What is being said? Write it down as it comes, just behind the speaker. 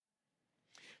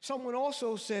Someone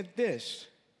also said this: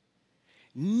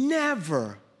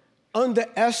 never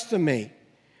underestimate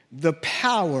the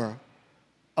power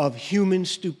of human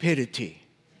stupidity.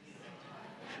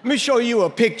 Let me show you a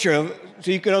picture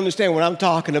so you can understand what I'm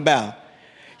talking about.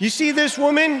 You see this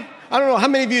woman? I don't know how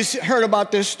many of you heard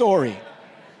about this story.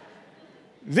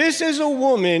 This is a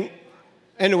woman,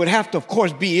 and it would have to, of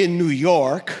course, be in New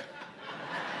York,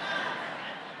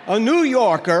 a New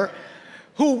Yorker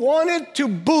who wanted to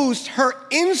boost her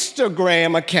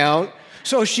Instagram account,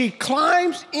 so she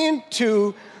climbs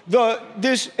into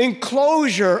this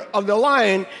enclosure of the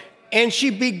lion, and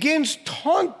she begins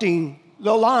taunting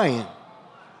the lion.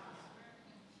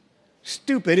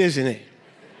 Stupid, isn't it?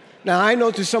 Now, I know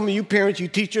to some of you parents, you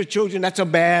teach your children that's a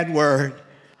bad word.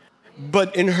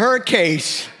 But in her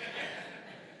case,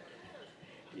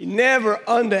 you never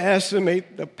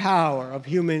underestimate the power of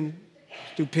human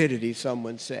stupidity,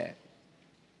 someone said.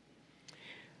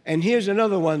 And here's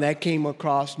another one that came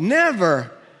across: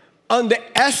 never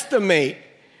underestimate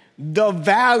the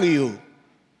value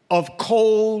of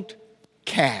cold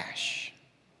cash.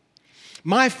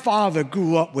 My father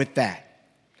grew up with that.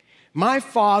 My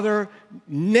father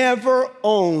never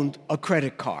owned a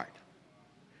credit card.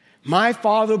 My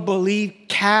father believed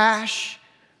cash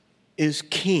is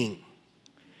king.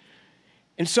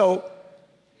 And so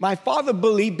my father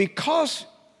believed because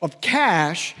of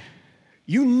cash,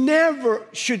 you never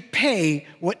should pay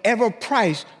whatever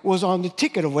price was on the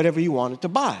ticket of whatever you wanted to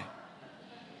buy.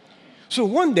 So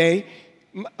one day,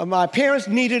 my parents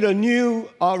needed a new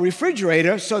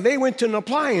refrigerator, so they went to an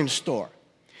appliance store.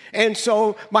 And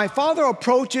so my father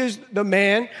approaches the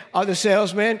man, the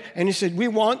salesman, and he said, "We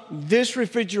want this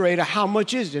refrigerator. How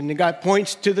much is it?" And the guy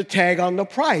points to the tag on the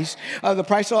price on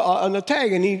the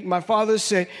tag. And my father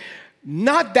said,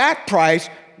 "Not that price.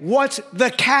 What's the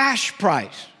cash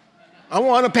price? I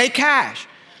want to pay cash."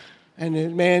 And the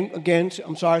man, again,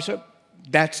 "I'm sorry, sir,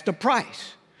 that's the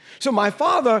price." So my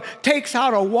father takes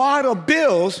out a wad of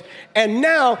bills, and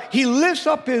now he lifts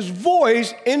up his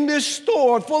voice in this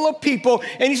store full of people,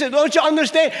 and he said, "Don't you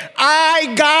understand?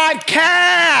 I got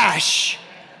cash."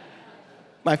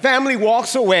 My family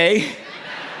walks away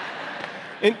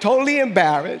and totally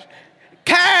embarrassed.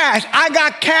 "Cash, I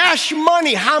got cash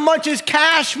money. How much is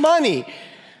cash money?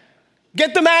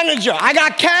 Get the manager, I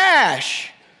got cash."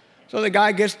 So the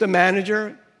guy gets the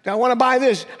manager. "I want to buy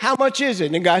this. How much is it?"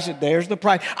 And the guy said, "There's the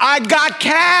price. I got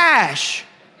cash."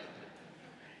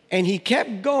 And he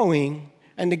kept going,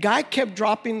 and the guy kept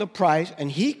dropping the price, and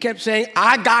he kept saying,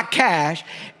 "I got cash."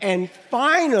 And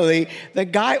finally, the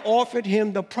guy offered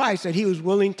him the price that he was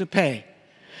willing to pay.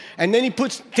 And then he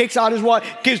takes out his wallet,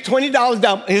 gives $20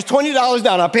 down. "Here's $20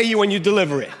 down. I'll pay you when you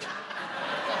deliver it."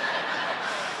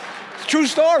 It's a true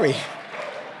story.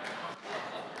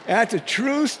 That's a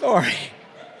true story.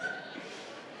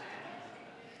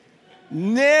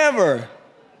 Never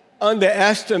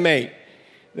underestimate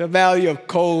the value of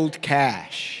cold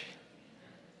cash.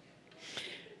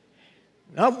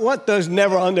 Now, what does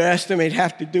never underestimate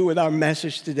have to do with our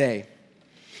message today?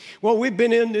 Well, we've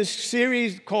been in this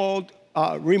series called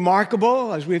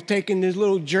Remarkable, as we've taken this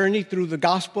little journey through the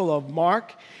Gospel of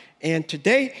Mark. And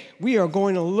today we are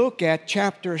going to look at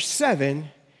chapter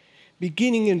 7,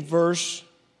 beginning in verse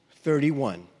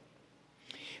 31.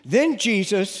 Then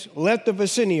Jesus left the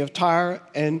vicinity of Tyre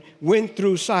and went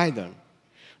through Sidon,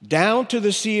 down to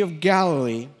the Sea of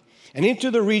Galilee, and into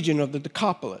the region of the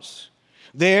Decapolis.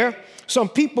 There, some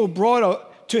people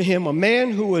brought to him a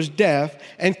man who was deaf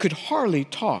and could hardly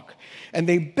talk, and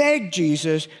they begged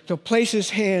Jesus to place his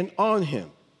hand on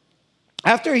him.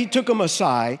 After he took him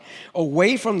aside,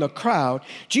 away from the crowd,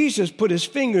 Jesus put his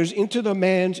fingers into the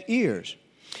man's ears.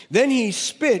 Then he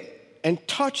spit and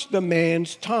touched the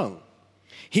man's tongue.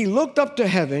 He looked up to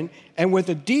heaven and with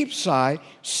a deep sigh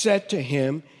said to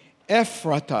him,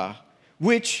 "Ephratah,"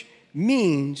 which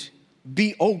means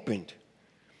be opened.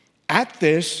 At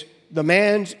this, the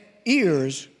man's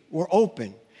ears were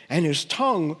opened and his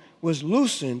tongue was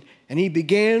loosened and he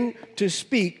began to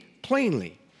speak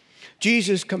plainly.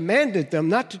 Jesus commanded them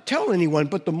not to tell anyone,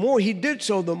 but the more he did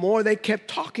so, the more they kept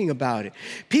talking about it.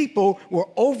 People were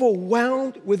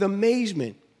overwhelmed with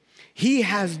amazement. "He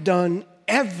has done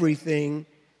everything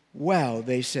well,"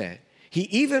 they said. "He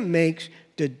even makes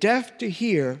the deaf to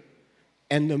hear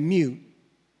and the mute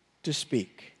to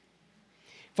speak."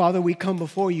 Father, we come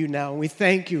before you now and we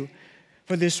thank you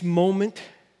for this moment.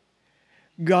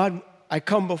 God, I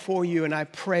come before you and I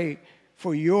pray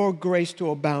for your grace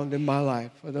to abound in my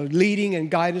life, for the leading and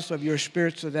guidance of your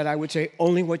Spirit so that I would say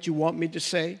only what you want me to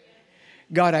say.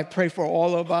 God, I pray for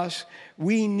all of us.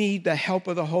 We need the help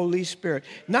of the Holy Spirit,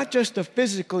 not just to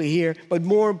physically hear, but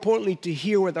more importantly, to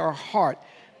hear with our heart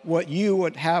what you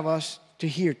would have us to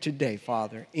hear today,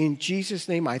 Father. In Jesus'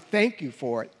 name, I thank you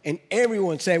for it. And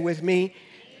everyone say with me,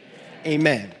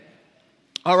 amen.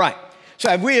 All right. So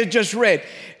as we had just read,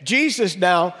 Jesus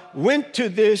now went to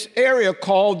this area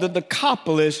called the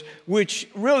Decapolis, which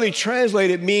really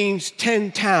translated means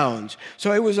 10 towns.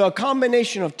 So it was a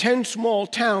combination of 10 small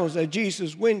towns that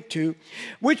Jesus went to,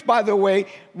 which, by the way,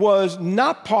 was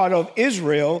not part of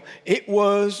Israel. It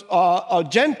was a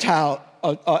Gentile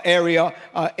area.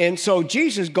 And so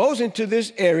Jesus goes into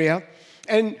this area.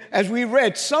 And as we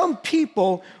read, some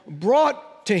people brought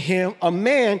to him a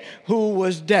man who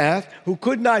was deaf, who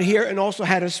could not hear, and also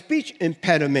had a speech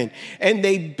impediment. And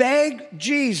they begged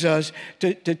Jesus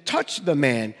to touch the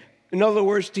man. In other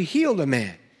words, to heal the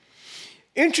man.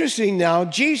 Interesting now,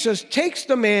 Jesus takes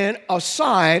the man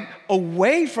aside,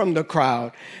 away from the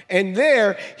crowd. And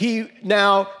there he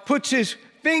now puts his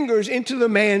fingers into the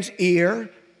man's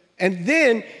ear. And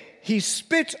then he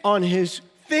spits on his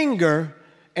finger.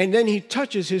 And then he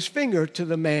touches his finger to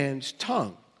the man's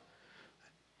tongue.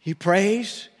 He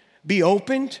prays, be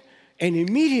opened, and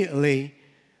immediately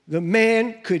the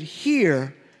man could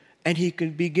hear and he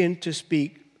could begin to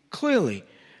speak clearly.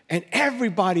 And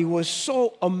everybody was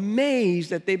so amazed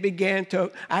that they began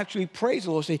to actually praise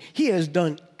the Lord, say, he has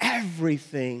done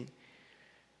everything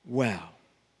well.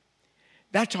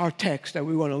 That's our text that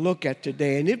we want to look at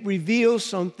today, and it reveals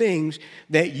some things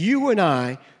that you and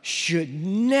I should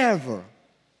never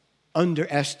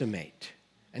underestimate.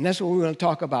 And that's what we're going to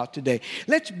talk about today.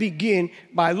 Let's begin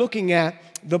by looking at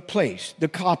the place, the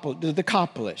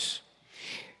Decapolis.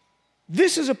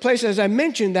 This is a place, as I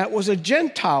mentioned, that was a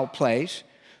Gentile place.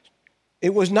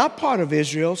 It was not part of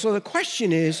Israel. So the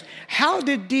question is, how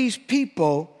did these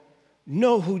people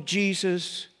know who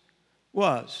Jesus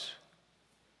was?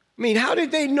 I mean, how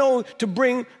did they know to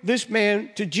bring this man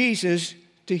to Jesus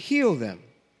to heal them?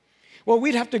 Well,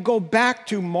 we'd have to go back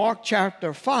to Mark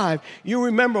chapter 5. You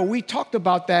remember we talked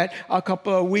about that a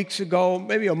couple of weeks ago,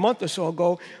 maybe a month or so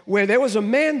ago, where there was a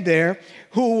man there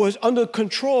who was under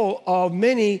control of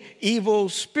many evil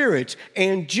spirits,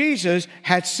 and Jesus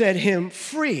had set him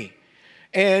free.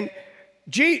 And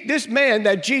this man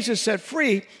that Jesus set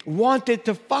free wanted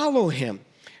to follow him.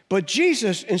 But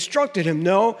Jesus instructed him,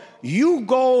 no, you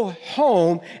go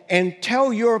home and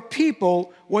tell your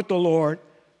people what the Lord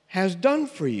has done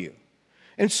for you.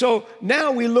 And so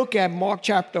now we look at Mark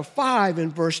chapter 5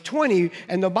 and verse 20,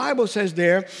 and the Bible says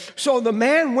there, so the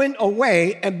man went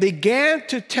away and began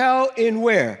to tell in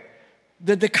where?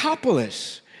 The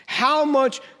Decapolis, how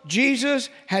much Jesus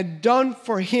had done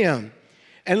for him.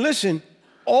 And listen,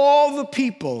 all the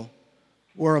people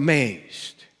were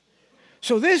amazed.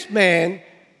 So this man,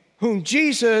 whom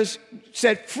Jesus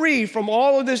set free from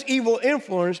all of this evil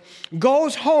influence,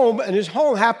 goes home, and his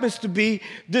home happens to be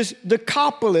this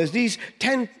Decapolis, these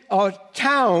 10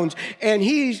 towns, and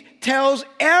he tells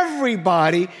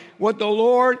everybody what the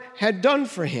Lord had done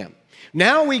for him.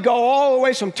 Now we go all the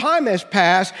way, some time has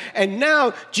passed, and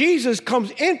now Jesus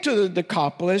comes into the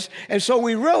Decapolis, and so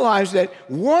we realize that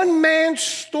one man's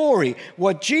story,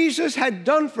 what Jesus had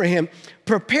done for him,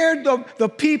 prepared the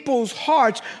people's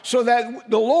hearts so that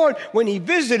the Lord, when he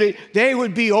visited, they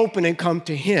would be open and come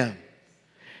to him.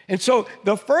 And so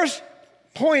the first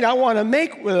point I want to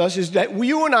make with us is that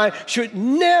you and I should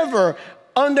never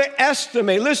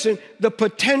underestimate, listen, the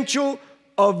potential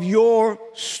of your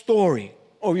story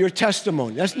or your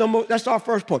testimony. That's our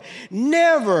first point.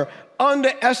 Never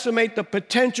underestimate the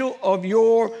potential of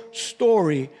your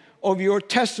story, of your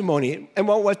testimony. And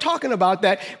what we're talking about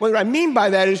that, what I mean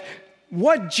by that is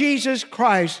what Jesus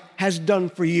Christ has done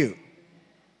for you.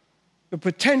 The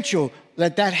potential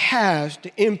that has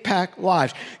to impact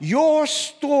lives. Your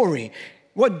story,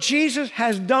 what Jesus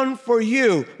has done for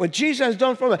you, what Jesus has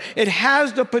done for us, it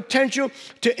has the potential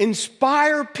to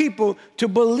inspire people to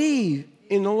believe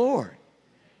in the Lord.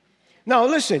 Now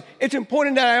listen, it's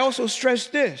important that I also stress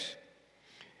this.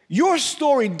 Your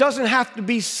story doesn't have to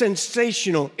be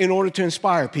sensational in order to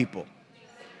inspire people.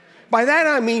 By that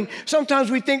I mean, sometimes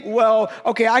we think, well,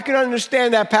 okay, I can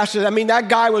understand that, Pastor. I mean, that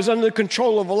guy was under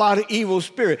control of a lot of evil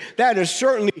spirit. That is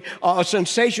certainly a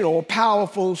sensational, a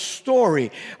powerful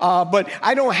story. But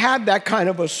I don't have that kind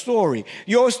of a story.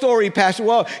 Your story, Pastor,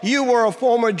 well, you were a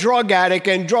former drug addict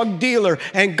and drug dealer,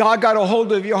 and God got a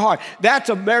hold of your heart. That's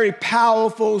a very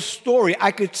powerful story.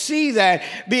 I could see that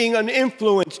being an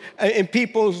influence in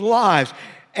people's lives.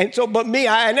 And so, but me,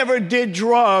 I never did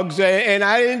drugs, and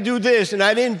I didn't do this, and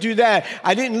I didn't do that.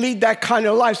 I didn't lead that kind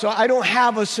of life, so I don't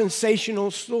have a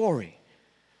sensational story.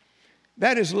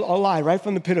 That is a lie right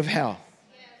from the pit of hell.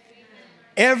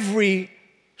 Every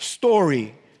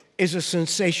story is a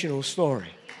sensational story.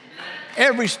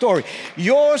 every story.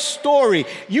 Your story,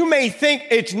 you may think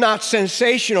it's not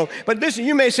sensational, but listen,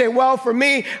 you may say, well, for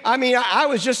me, I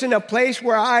was just in a place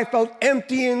where I felt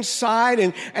empty inside,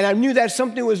 and I knew that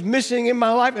something was missing in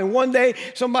my life. And one day,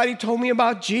 somebody told me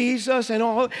about Jesus and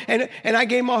I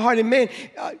gave my heart, and man,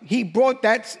 he brought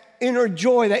that inner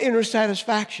joy, that inner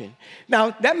satisfaction.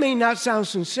 Now, that may not sound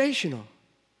sensational,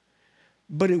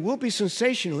 but it will be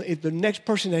sensational if the next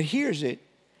person that hears it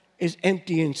is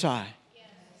empty inside. Yes.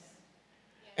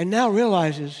 And now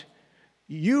realizes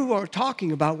you are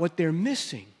talking about what they're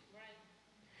missing. Right.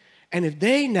 And if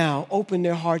they now open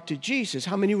their heart to Jesus,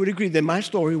 how many would agree that my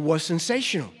story was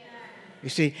sensational? Yeah. You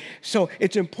see, so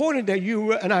it's important that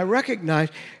you and I recognize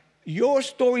your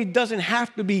story doesn't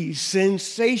have to be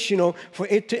sensational for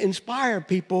it to inspire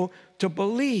people to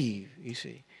believe, you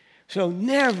see. So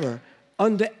never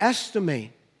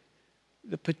underestimate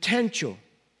the potential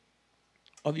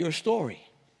of your story.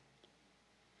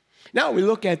 Now we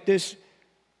look at this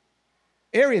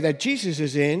area that Jesus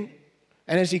is in,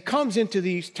 and as he comes into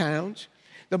these towns,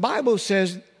 the Bible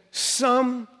says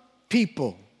some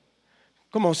people.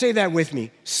 Come on, say that with me.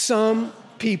 Some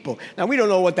people. Now we don't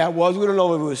know what that was. We don't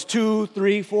know if it was 2,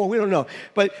 3, 4. We don't know.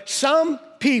 But some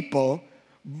people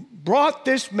brought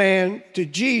this man to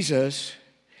Jesus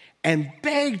and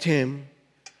begged him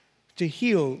to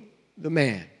heal the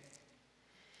man.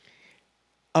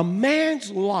 A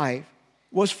man's life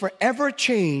was forever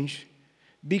changed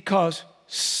because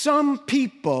some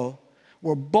people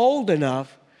were bold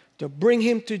enough to bring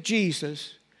him to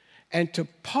Jesus and to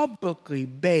publicly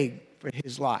beg for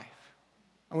his life.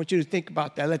 I want you to think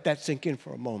about that. Let that sink in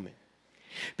for a moment.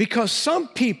 Because some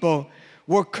people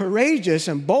were courageous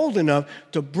and bold enough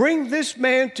to bring this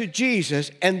man to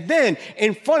Jesus, and then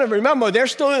in front of, remember, they're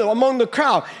still among the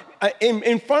crowd,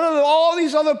 in front of all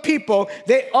these other people,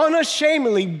 they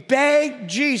unashamedly begged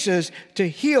Jesus to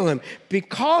heal him.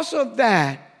 Because of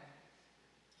that,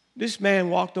 this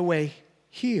man walked away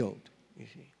healed, you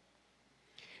see.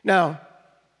 Now,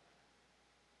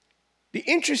 the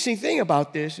interesting thing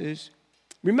about this is,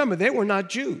 remember, they were not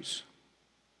Jews.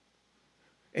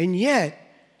 And yet,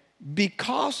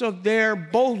 because of their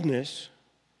boldness,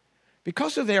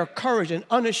 because of their courage and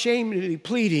unashamedly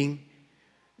pleading,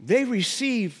 they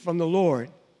received from the Lord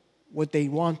what they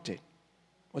wanted,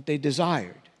 what they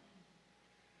desired.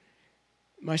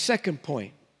 My second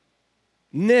point,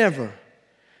 never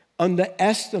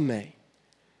underestimate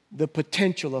the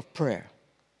potential of prayer.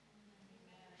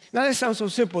 Now that sounds so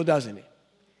simple, doesn't it?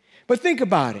 But think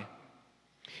about it.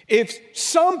 If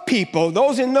some people,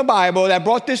 those in the Bible that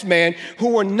brought this man, who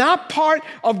were not part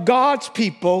of God's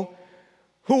people,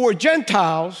 who were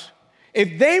Gentiles,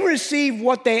 if they received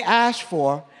what they asked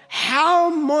for, how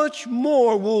much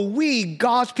more will we,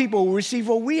 God's people, receive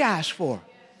what we ask for?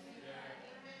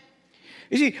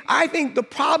 You see, I think the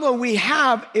problem we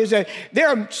have is that there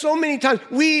are so many times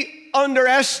we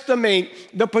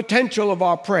underestimate the potential of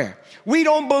our prayer. We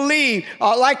don't believe,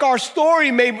 like our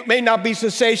story may not be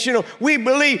sensational. We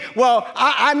believe, well,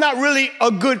 I'm not really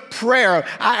a good prayer.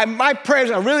 My prayers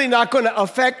are really not going to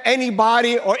affect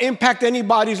anybody or impact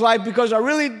anybody's life because I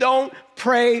really don't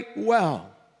pray well.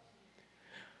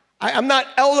 I'm not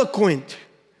eloquent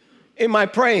in my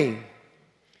praying.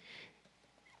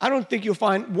 I don't think you'll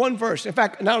find one verse. In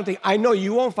fact, I know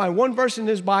you won't find one verse in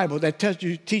this Bible that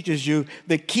teaches you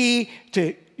the key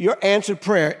to your answered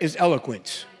prayer is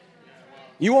eloquence.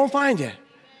 You won't find it.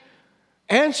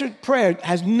 Answered prayer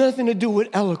has nothing to do with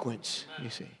eloquence,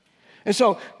 you see. And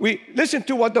so we listen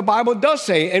to what the Bible does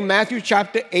say in Matthew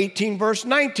chapter 18, verse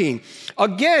 19.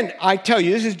 Again, I tell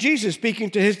you, this is Jesus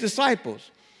speaking to his disciples,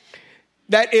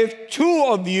 that if two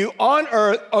of you on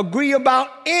earth agree about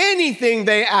anything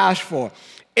they ask for,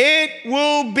 it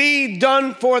will be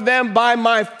done for them by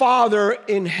my Father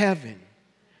in heaven.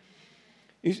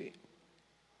 You see,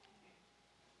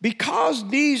 because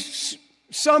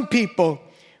some people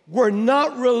were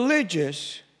not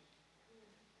religious,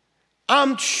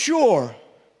 I'm sure,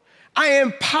 I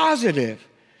am positive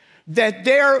that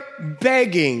their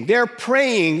begging, their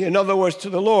praying, in other words, to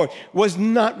the Lord, was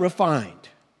not refined.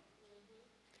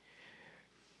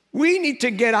 We need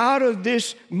to get out of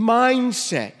this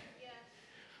mindset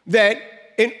that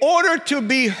in order to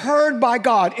be heard by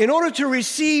God, in order to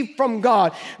receive from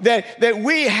God, that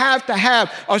we have to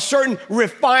have a certain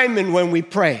refinement when we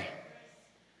pray.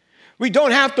 We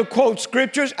don't have to quote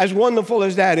scriptures, as wonderful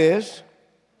as that is.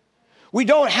 We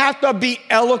don't have to be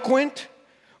eloquent.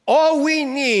 All we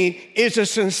need is a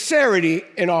sincerity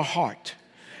in our heart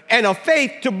and a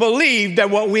faith to believe that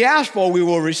what we ask for, we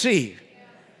will receive.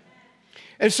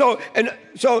 And so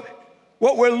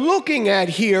what we're looking at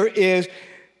here is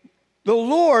the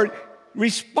Lord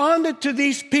responded to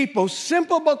these people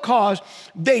simply because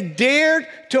they dared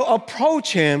to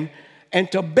approach him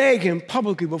and to beg him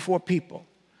publicly before people.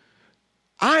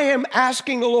 I am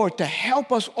asking the Lord to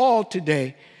help us all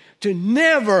today to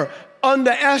never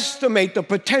underestimate the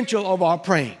potential of our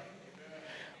praying.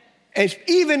 And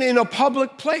even in a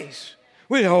public place.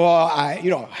 We know,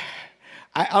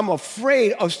 I'm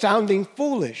afraid of sounding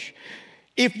foolish.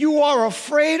 If you are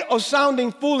afraid of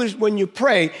sounding foolish when you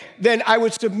pray, then I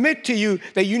would submit to you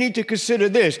that you need to consider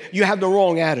this. You have the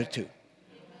wrong attitude.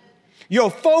 Your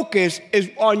focus is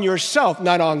on yourself,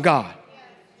 not on God.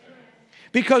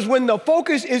 Because when the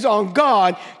focus is on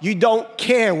God, you don't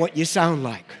care what you sound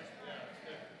like.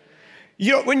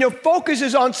 When your focus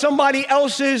is on somebody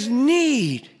else's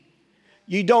need,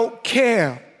 you don't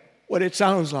care what it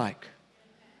sounds like.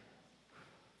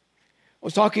 I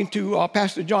was talking to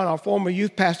Pastor John, our former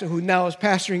youth pastor, who now is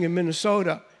pastoring in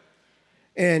Minnesota.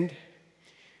 And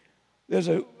there's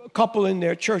a couple in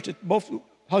their church, both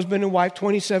husband and wife,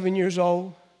 27 years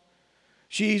old.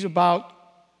 She was about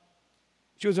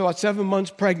 7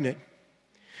 months pregnant.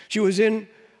 She was in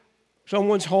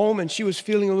someone's home and she was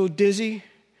feeling a little dizzy.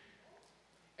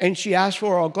 And she asked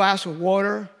for a glass of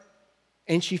water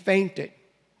and she fainted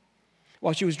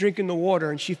while she was drinking the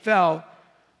water, and she fell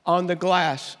on the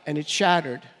glass and it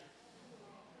shattered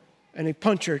and it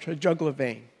punctured her jugular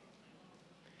vein.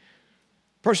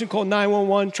 Person called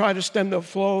 911, tried to stem the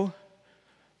flow,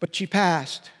 but she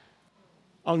passed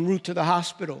en route to the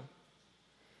hospital.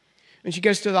 And she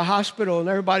gets to the hospital, and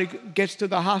everybody gets to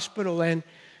the hospital, and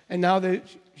now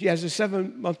she has a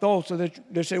 7-month-old, so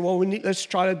they say, well, let's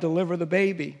try to deliver the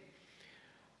baby.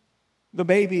 The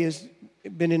baby has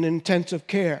been in intensive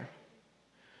care,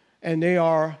 and they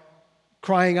are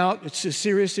crying out. It's a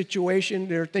serious situation.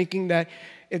 They're thinking that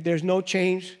if there's no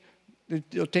change,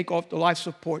 they'll take off the life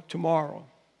support tomorrow.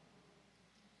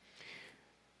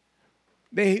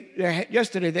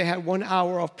 Yesterday, they had 1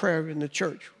 hour of prayer in the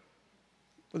church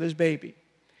for this baby.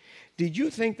 Did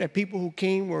you think that people who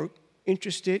came were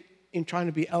interested in trying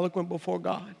to be eloquent before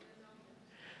God?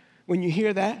 When you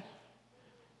hear that,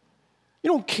 you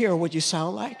don't care what you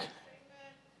sound like.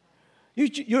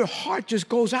 Your heart just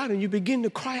goes out and you begin to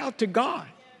cry out to God.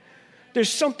 There's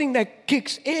something that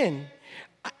kicks in.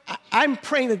 I'm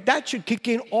praying that should kick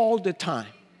in all the time.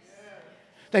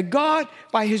 That God,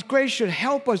 by His grace, should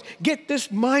help us get this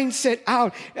mindset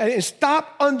out and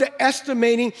stop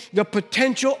underestimating the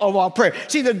potential of our prayer.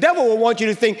 See, the devil will want you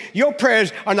to think your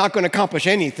prayers are not going to accomplish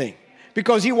anything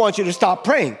because he wants you to stop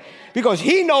praying. Because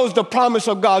he knows the promise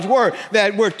of God's word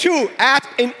that we're to ask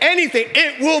in anything,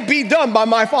 it will be done by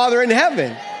my Father in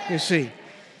heaven, you see.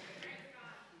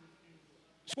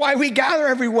 That's why we gather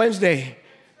every Wednesday,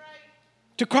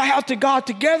 to cry out to God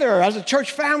together as a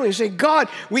church family and say, God,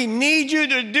 we need you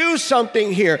to do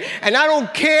something here. And I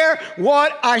don't care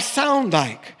what I sound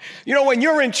like. You know, when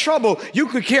you're in trouble, you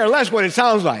could care less what it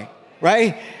sounds like,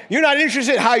 right? You're not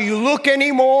interested in how you look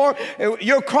anymore.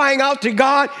 You're crying out to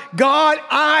God, God,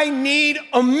 I need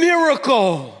a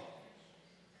miracle.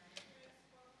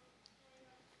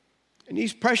 And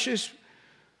these precious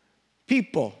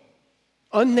people,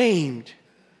 unnamed,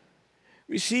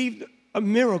 received a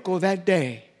miracle that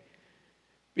day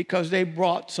because they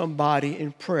brought somebody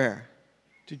in prayer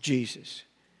to Jesus.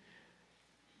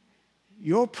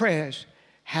 Your prayers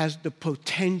has the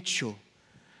potential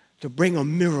to bring a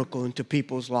miracle into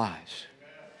people's lives.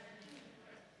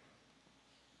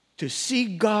 To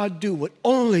see God do what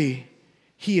only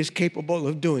He is capable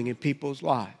of doing in people's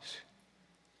lives.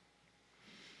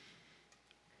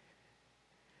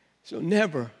 So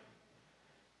never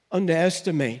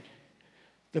underestimate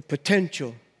the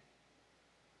potential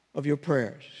of your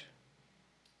prayers.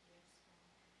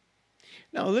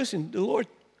 Now listen, the Lord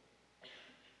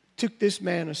took this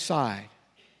man aside,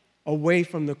 away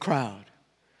from the crowd,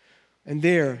 and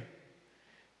there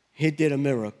He did a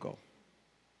miracle.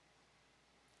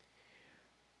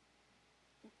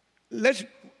 Let's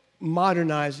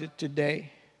modernize it today.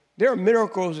 There are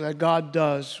miracles that God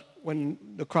does when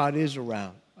the crowd is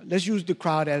around. Let's use the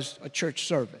crowd as a church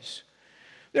service.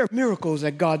 There are miracles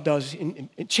that God does in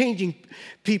changing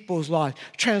people's lives,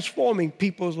 transforming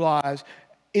people's lives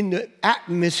in the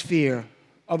atmosphere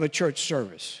of a church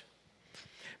service.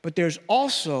 But there's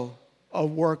also a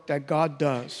work that God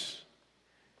does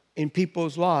in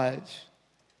people's lives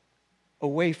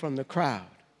away from the crowd.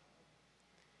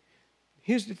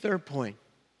 Here's the third point.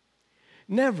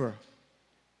 Never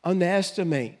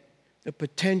underestimate the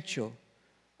potential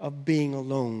of being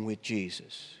alone with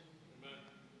Jesus.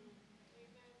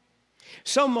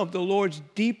 Some of the Lord's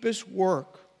deepest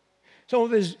work, some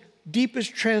of His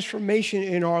deepest transformation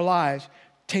in our lives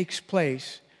takes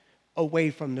place away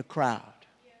from the crowd.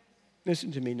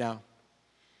 Listen to me now.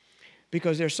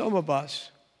 Because there's some of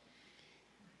us,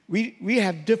 we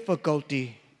have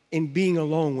difficulty in being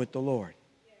alone with the Lord.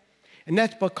 And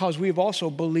that's because we've also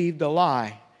believed the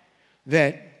lie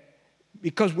that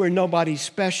because we're nobody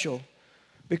special,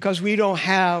 because we don't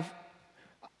have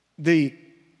the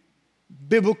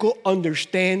biblical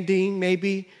understanding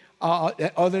maybe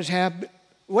that others have,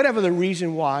 whatever the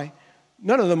reason why,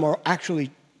 none of them are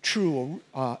actually true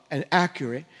and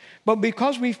accurate. But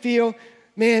because we feel,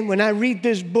 man, when I read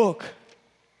this book,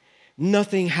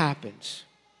 nothing happens.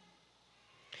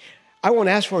 I won't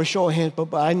ask for a show of hands,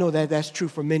 but I know that that's true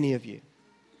for many of you.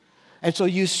 And so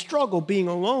you struggle being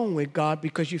alone with God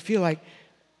because you feel like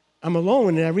I'm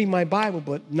alone and I read my Bible,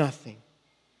 but nothing.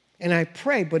 And I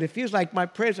pray, but it feels like my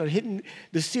prayers are hitting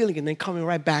the ceiling and then coming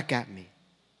right back at me.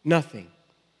 Nothing.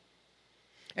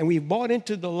 And we've bought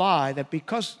into the lie that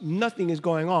because nothing is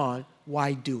going on,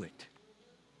 why do it?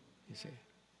 You see?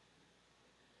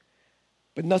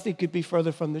 But nothing could be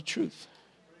further from the truth.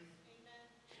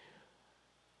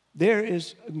 There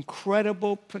is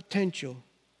incredible potential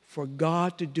for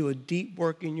God to do a deep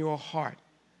work in your heart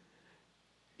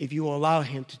if you allow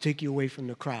Him to take you away from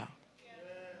the crowd.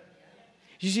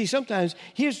 You see, sometimes,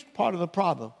 here's part of the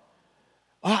problem.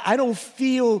 I don't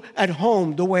feel at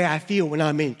home the way I feel when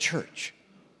I'm in church.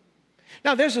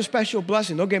 Now, there's a special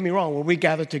blessing, don't get me wrong, when we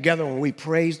gather together, when we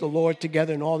praise the Lord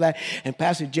together and all that, and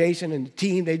Pastor Jason and the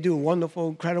team, they do a wonderful,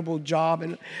 incredible job,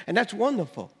 and that's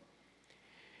wonderful.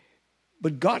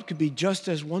 But God could be just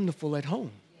as wonderful at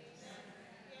home.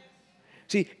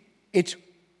 See, it's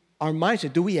our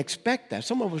mindset. Do we expect that?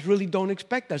 Some of us really don't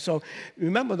expect that. So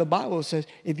remember, the Bible says,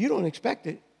 if you don't expect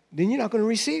it, then you're not going to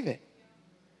receive it.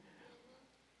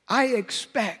 I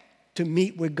expect to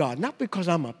meet with God, not because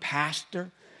I'm a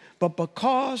pastor, but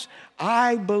because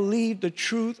I believe the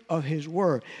truth of His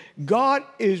Word. God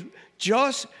is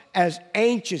just as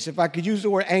anxious, if I could use the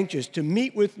word anxious, to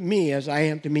meet with me as I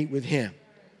am to meet with Him.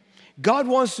 God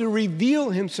wants to reveal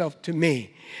Himself to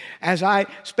me as I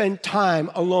spend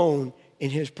time alone in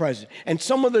His presence. And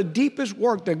some of the deepest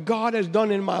work that God has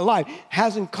done in my life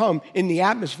hasn't come in the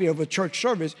atmosphere of a church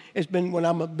service. It's been when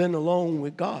I've been alone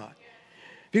with God.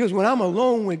 Because when I'm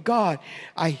alone with God,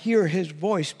 I hear His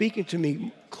voice speaking to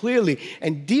me clearly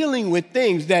and dealing with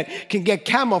things that can get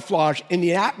camouflaged in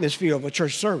the atmosphere of a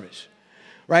church service.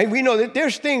 Right? We know that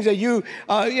there's things that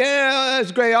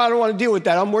that's great. I don't want to deal with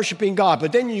that. I'm worshiping God.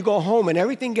 But then you go home and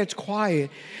everything gets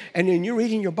quiet. And then you're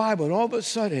reading your Bible and all of a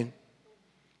sudden,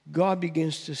 God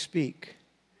begins to speak.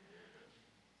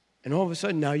 And all of a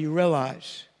sudden now you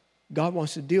realize God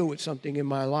wants to deal with something in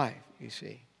my life, you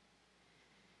see.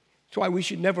 That's why we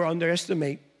should never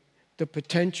underestimate the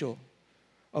potential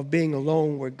of being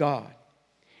alone with God.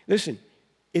 Listen,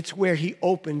 it's where He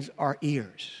opens our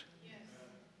ears.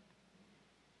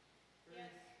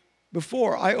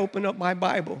 Before I open up my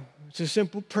Bible, it's a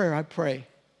simple prayer I pray.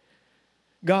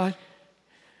 God,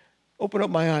 open up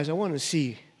my eyes. I want to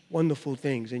see wonderful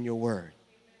things in your word.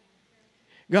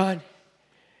 God,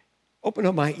 open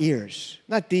up my ears.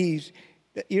 Not these,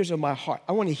 the ears of my heart.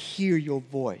 I want to hear your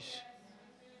voice.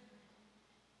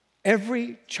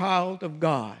 Every child of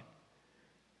God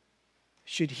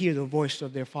should hear the voice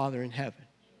of their Father in heaven.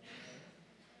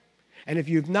 And if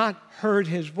you've not heard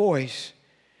His voice,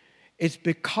 it's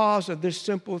because of this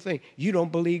simple thing. You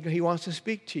don't believe He wants to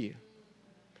speak to you.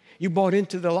 You bought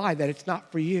into the lie that it's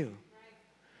not for you.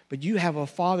 But you have a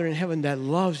Father in heaven that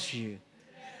loves you.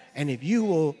 And if you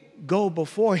will go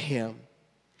before Him,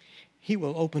 He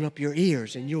will open up your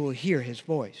ears and you will hear His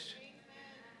voice.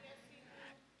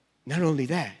 Not only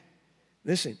that,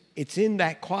 listen, it's in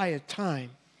that quiet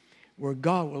time where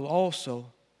God will also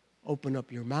open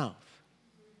up your mouth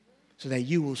so that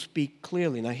you will speak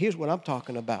clearly. Now, here's what I'm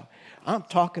talking about. I'm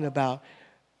talking about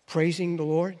praising the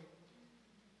Lord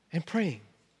and praying.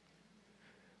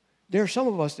 There are some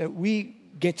of us that we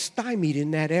get stymied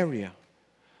in that area.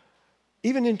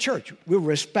 Even in church, we're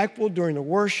respectful during the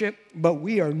worship, but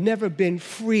we are never been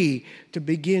free to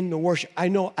begin the worship. I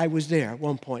know I was there at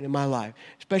one point in my life,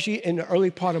 especially in the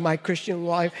early part of my Christian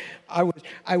life.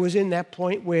 I was in that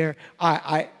point where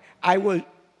I was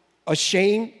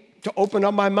ashamed to open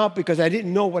up my mouth because I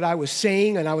didn't know what I was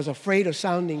saying and I was afraid of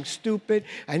sounding stupid.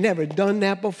 I never done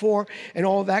that before and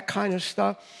all that kind of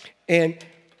stuff. And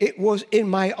it was in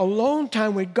my alone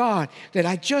time with God that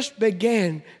I just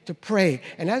began to pray.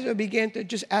 And as I began to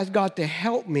just ask God to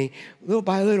help me, little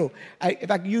by little,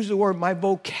 if I could use the word, my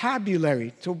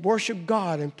vocabulary to worship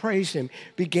God and praise Him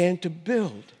began to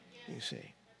build, you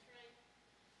see.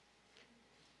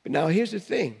 But now here's the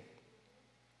thing.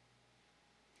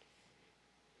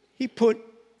 He put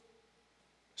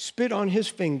spit on his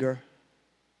finger,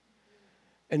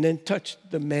 and then touched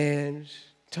the man's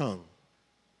tongue.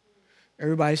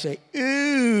 Everybody say,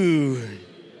 ooh.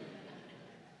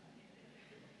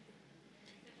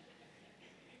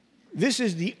 This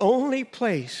is the only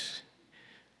place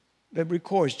that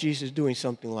records Jesus doing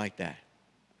something like that.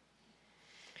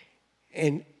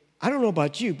 And I don't know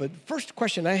about you, but the first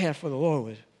question I had for the Lord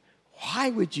was,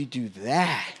 why would you do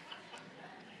that?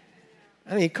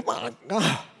 I mean, come on,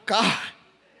 oh, God.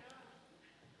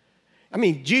 I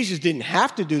mean, Jesus didn't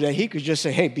have to do that. He could just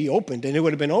say, hey, be opened, and it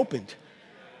would have been opened.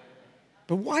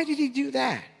 But why did he do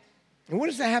that? And what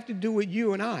does that have to do with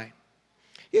you and I?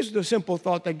 Here's the simple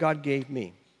thought that God gave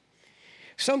me.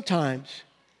 Sometimes,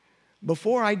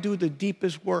 before I do the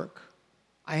deepest work,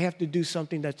 I have to do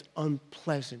something that's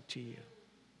unpleasant to you.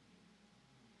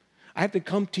 I have to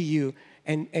come to you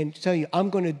and tell you, I'm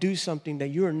going to do something that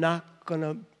you're not going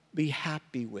to be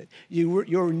happy with.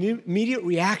 Your immediate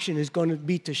reaction is going to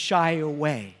be to shy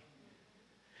away.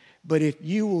 But if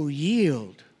you will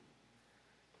yield,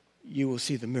 you will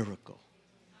see the miracle.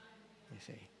 You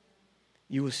see,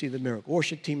 you will see the miracle.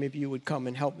 Worship team, if you would come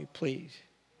and help me, please.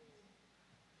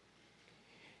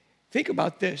 Think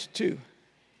about this, too.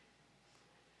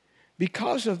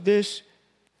 Because of this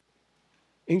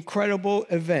incredible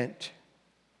event,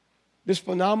 this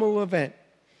phenomenal event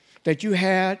that you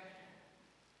had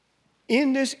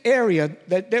in this area,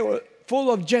 that they were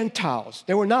full of Gentiles.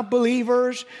 They were not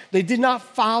believers. They did not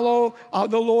follow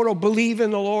the Lord or believe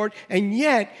in the Lord. And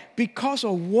yet, because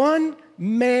of one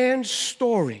man's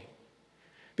story,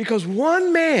 because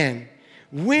one man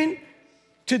went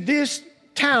to this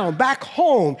town, back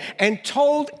home, and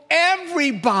told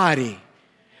everybody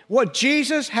what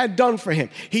Jesus had done for him.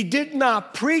 He did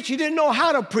not preach. He didn't know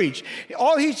how to preach.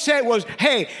 All he said was,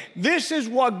 hey, this is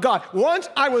what God. Once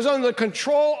I was under the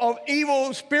control of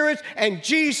evil spirits, and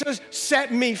Jesus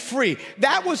set me free.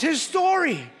 That was his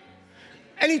story.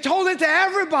 And he told it to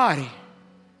everybody.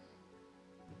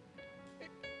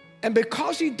 And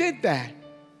because he did that,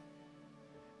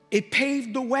 it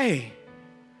paved the way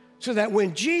so that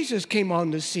when Jesus came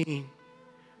on the scene,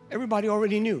 everybody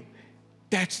already knew,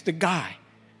 that's the guy.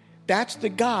 That's the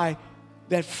guy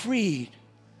that freed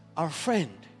our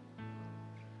friend.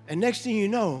 And next thing you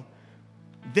know,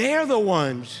 they're the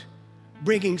ones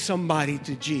bringing somebody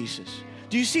to Jesus.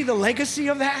 Do you see the legacy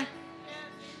of that?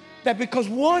 That because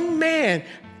one man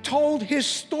told his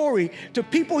story to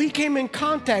people he came in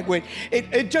contact with,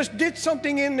 it just did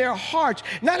something in their hearts.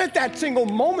 Not at that single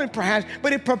moment, perhaps,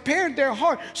 but it prepared their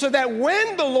heart so that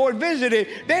when the Lord visited,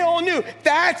 they all knew,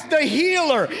 that's the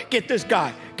healer. Get this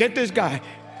guy. Get this guy.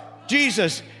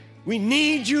 Jesus, we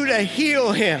need you to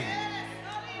heal him.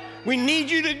 We need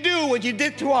you to do what you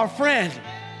did to our friend.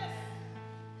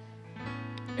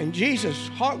 And Jesus'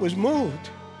 heart was moved.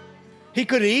 He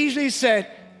could have easily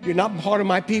said, you're not part of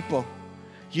my people.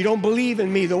 You don't believe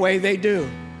in me the way they do.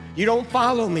 You don't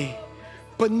follow me.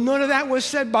 But none of that was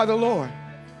said by the Lord.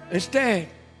 Instead,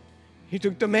 he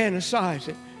took the man aside and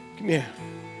said, come here.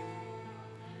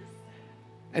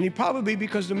 And he probably,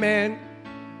 because the man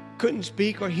couldn't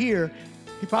speak or hear,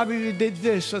 he probably did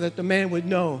this so that the man would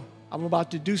know, I'm about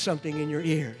to do something in your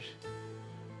ears.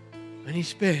 And he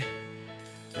spit.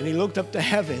 And he looked up to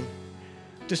heaven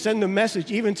to send a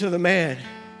message even to the man.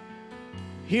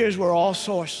 Here's where all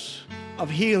source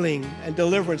of healing and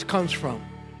deliverance comes from.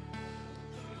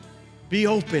 Be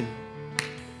open.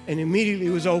 And immediately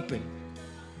was open.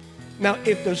 Now,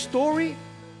 if the story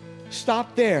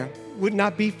stopped there, would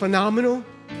not be phenomenal,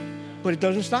 but it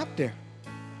doesn't stop there.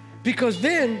 Because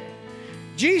then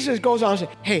Jesus goes on and says,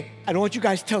 hey, I don't want you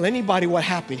guys to tell anybody what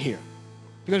happened here.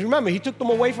 Because remember, he took them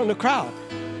away from the crowd.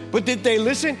 But did they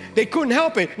listen? They couldn't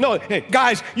help it. No, hey,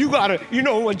 guys, you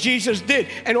know what Jesus did.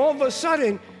 And all of a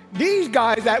sudden, these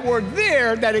guys that were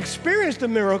there that experienced the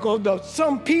miracle,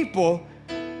 some people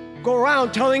go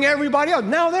around telling everybody else.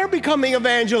 Now they're becoming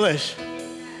evangelists.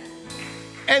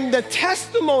 And the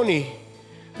testimony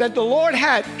that the Lord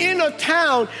had in a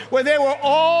town where they were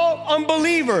all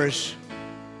unbelievers,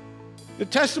 the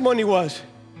testimony was,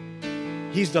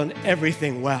 he's done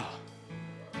everything well.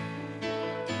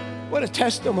 What a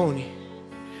testimony.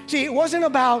 See, it wasn't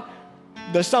about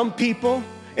the some people.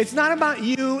 It's not about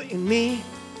you and me.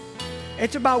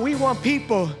 It's about we want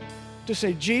people to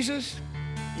say, Jesus,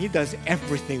 he does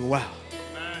everything well.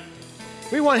 Amen.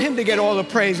 We want him to get all the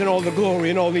praise and all the glory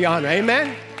and all the honor.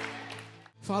 Amen?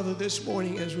 Father, this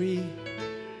morning as we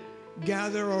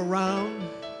gather around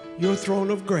your throne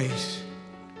of grace,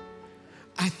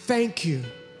 I thank you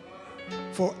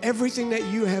for everything that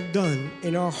you have done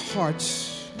in our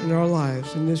hearts, in our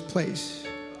lives, in this place.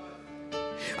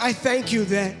 I thank you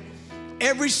that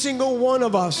every single one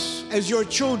of us, as your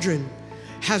children,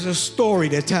 has a story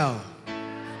to tell.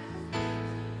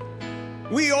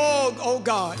 We all, oh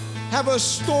God, have a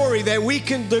story that we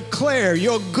can declare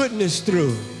your goodness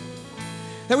through.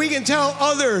 That we can tell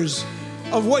others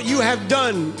of what you have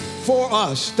done for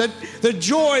us. That the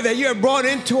joy that you have brought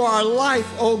into our life,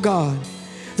 oh God.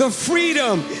 The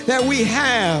freedom that we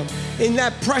have in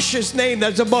that precious name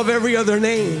that's above every other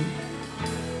name.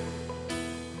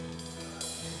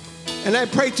 And I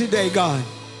pray today, God,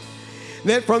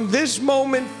 that from this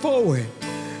moment forward,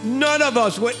 none of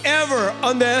us would ever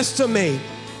underestimate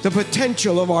the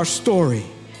potential of our story.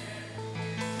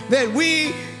 That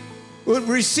we would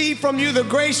receive from you the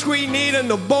grace we need and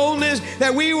the boldness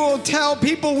that we will tell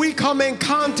people we come in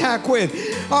contact with,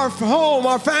 our home,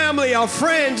 our family, our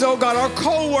friends, oh God, our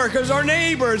co-workers, our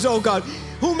neighbors, oh God,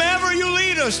 whomever you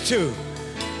lead us to,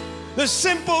 the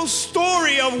simple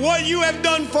story of what you have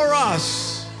done for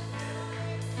us.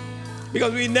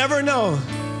 Because we never know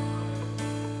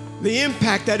the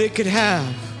impact that it could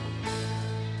have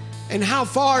and how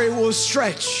far it will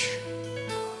stretch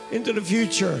into the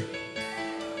future.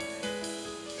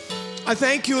 I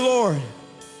thank you, Lord,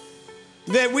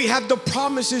 that we have the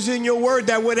promises in your word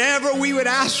that whatever we would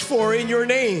ask for in your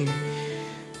name,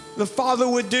 the Father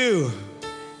would do.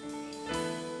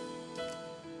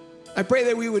 I pray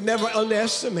that we would never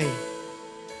underestimate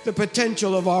the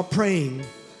potential of our praying.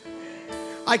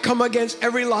 I come against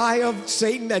every lie of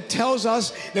Satan that tells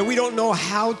us that we don't know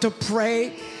how to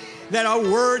pray, that our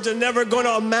words are never going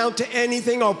to amount to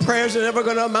anything, our prayers are never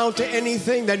going to amount to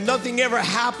anything, that nothing ever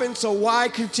happens, so why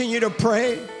continue to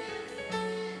pray?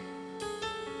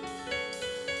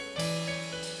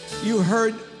 You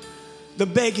heard the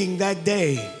begging that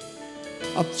day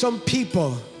of some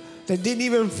people that didn't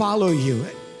even follow you,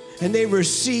 and they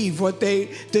received what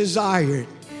they desired.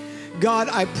 God,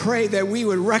 I pray that we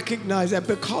would recognize that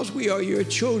because we are your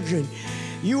children,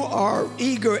 you are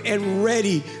eager and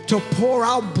ready to pour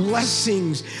out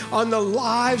blessings on the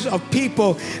lives of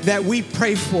people that we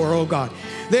pray for, oh God.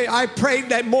 I pray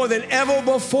that more than ever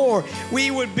before, we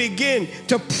would begin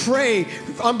to pray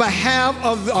on behalf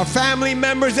of our family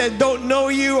members that don't know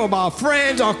you, of our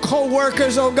friends, our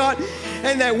co-workers, oh God,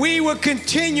 and that we would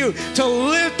continue to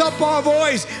lift up our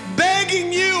voice,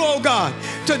 begging you, oh God,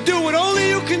 to do what only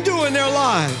you can do in their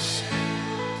lives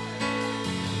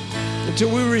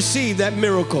until we receive that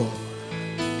miracle.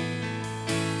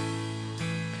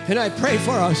 And I pray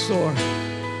for us, Lord,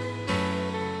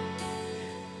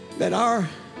 that our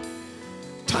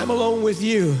time alone with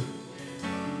you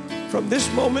from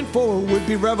this moment forward would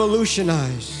be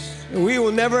revolutionized. We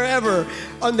will never ever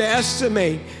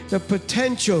underestimate the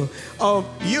potential of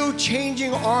you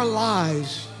changing our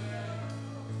lives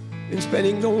and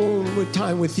spending the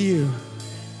time with you.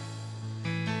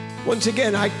 Once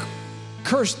again, I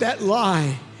curse that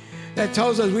lie that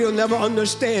tells us we will never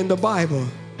understand the Bible,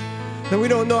 that we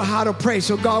don't know how to pray,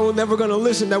 so God will never going to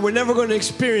listen, that we're never going to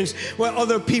experience what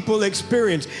other people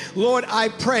experience. Lord, I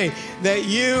pray that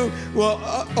you will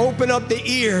open up the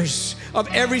ears of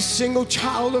every single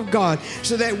child of God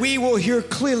so that we will hear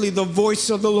clearly the voice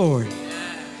of the Lord.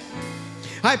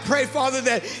 I pray, Father,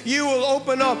 that you will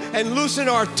open up and loosen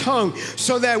our tongue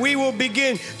so that we will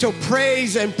begin to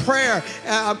praise and prayer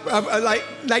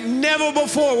like never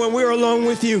before when we're alone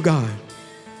with you, God.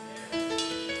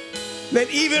 That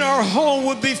even our home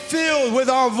would be filled with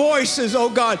our voices, oh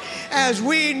God, as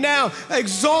we now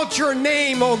exalt your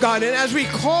name, oh God, and as we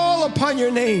call upon your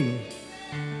name.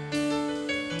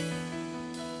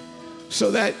 So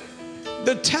that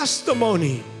the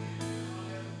testimony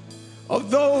of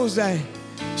those that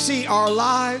see our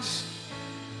lives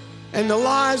and the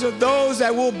lives of those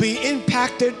that will be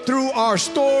impacted through our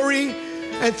story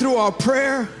and through our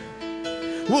prayer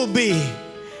will be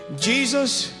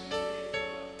Jesus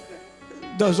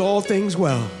does all things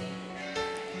well.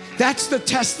 That's the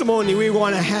testimony we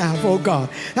want to have, oh God.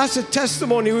 That's the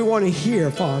testimony we want to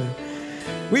hear, Father.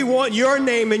 We want your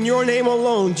name and your name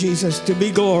alone, Jesus, to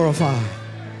be glorified.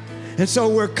 And so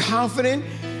we're confident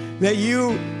that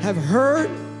you have heard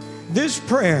this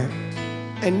prayer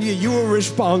and you will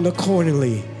respond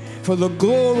accordingly for the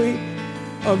glory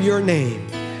of your name.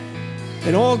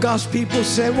 And all God's people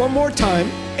said one more time,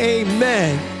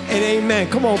 amen and amen.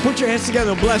 Come on, put your hands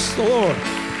together and bless the Lord.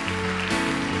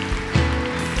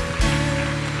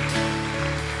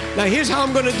 Now here's how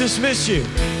I'm going to dismiss you.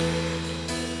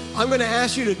 I'm going to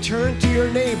ask you to turn to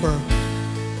your neighbor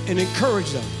and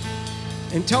encourage them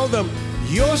and tell them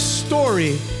your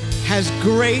story has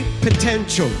great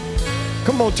potential.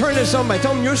 Come on, turn to somebody.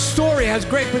 Tell them your story has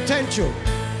great potential.